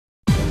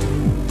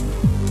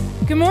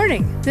Good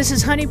morning. This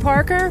is Honey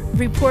Parker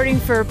reporting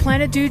for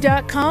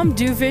PlanetDo.com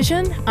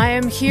DoVision. I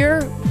am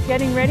here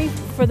getting ready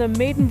for the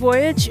maiden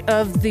voyage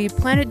of the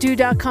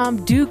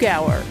PlanetDo.com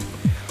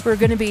DoGauer. We're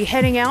going to be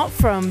heading out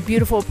from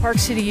beautiful Park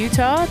City,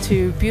 Utah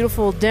to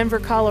beautiful Denver,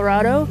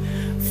 Colorado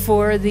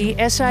for the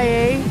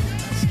SIA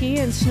Ski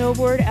and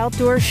Snowboard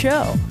Outdoor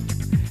Show.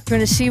 We're going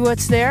to see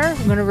what's there.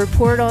 We're going to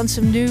report on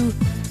some new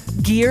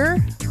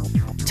gear,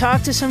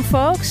 talk to some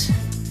folks,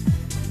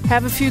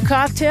 have a few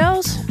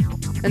cocktails,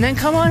 and then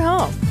come on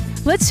home.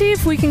 Let's see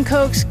if we can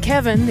coax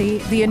Kevin,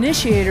 the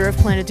initiator of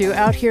Planet Do,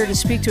 out here to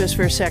speak to us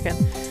for a second.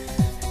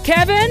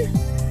 Kevin?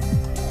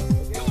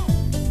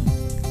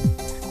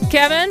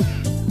 Kevin?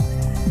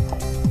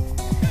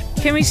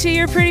 Can we see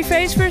your pretty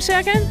face for a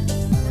second?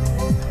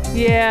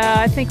 Yeah,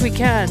 I think we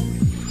can.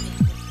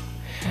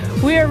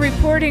 We are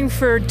reporting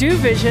for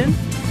DoVision.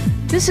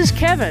 This is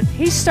Kevin.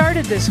 He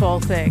started this whole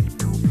thing.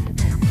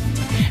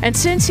 And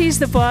since he's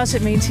the boss,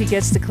 it means he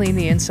gets to clean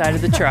the inside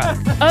of the truck.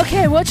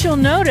 Okay, what you'll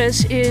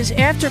notice is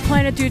after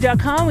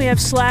PlanetDo.com, we have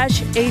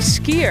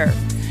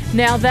 /a-skier.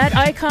 Now that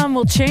icon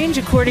will change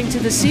according to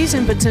the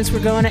season, but since we're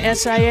going to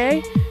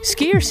SIA,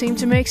 skier seemed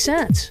to make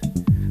sense.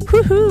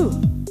 Woohoo!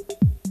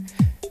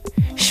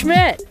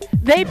 Schmidt,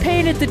 they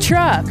painted the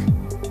truck.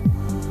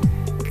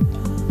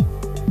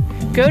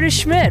 Go to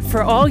Schmidt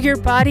for all your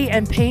body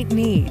and paint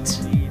needs.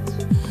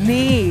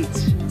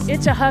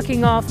 It's a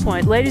hucking off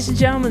point. Ladies and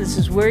gentlemen, this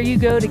is where you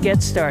go to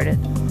get started.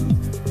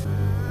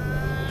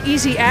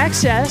 Easy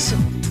access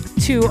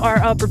to our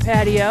upper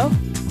patio.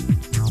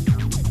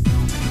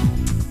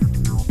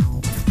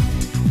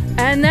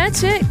 And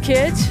that's it,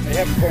 kids. They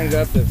haven't pointed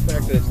out the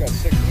fact that it's got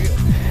 6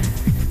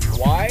 wheels.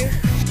 Why?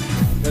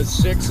 Because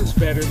 6 is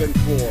better than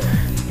 4.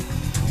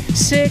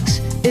 6,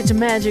 it's a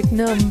magic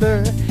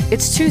number.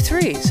 It's 2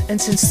 3s, and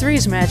since 3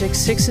 is magic,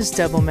 6 is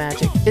double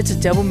magic. It's a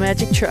double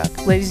magic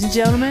truck. Ladies and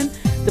gentlemen,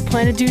 the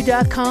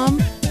PlanetDo.com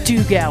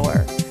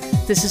DoGauer.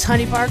 This is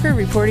Honey Parker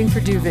reporting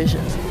for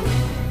DoVision.